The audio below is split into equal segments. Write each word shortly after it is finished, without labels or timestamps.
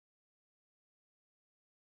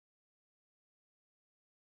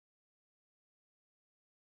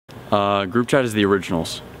Group chat is the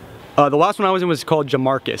originals. The last one I was in was called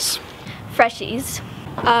Jamarcus. Freshies.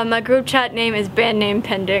 My group chat name is Band Name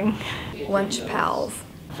Pending. Lunch Pals.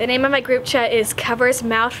 The name of my group chat is Covers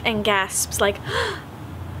Mouth and Gasps, like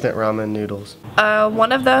Ramen noodles.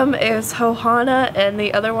 One of them is Hohana and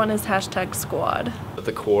the other one is #squad.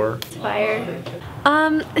 The core. fire.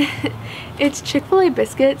 It's Chick-fil-A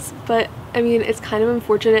biscuits, but I mean it's kind of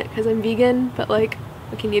unfortunate because I'm vegan, but like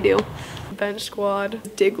what can you do? Bench Squad.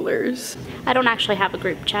 Digglers. I don't actually have a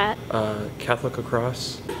group chat. Catholic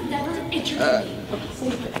Across.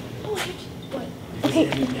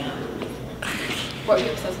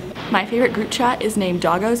 My favorite group chat is named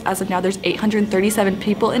Doggos. As of now, there's 837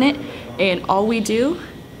 people in it, and all we do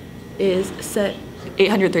is set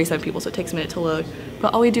 837 people, so it takes a minute to load.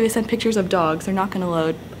 But all we do is send pictures of dogs. They're not gonna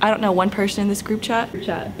load. I don't know one person in this group chat.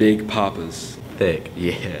 Big Papas. Thick,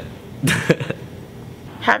 yeah.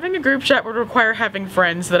 Having a group chat would require having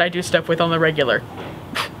friends that I do stuff with on the regular.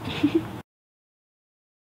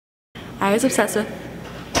 I was obsessed with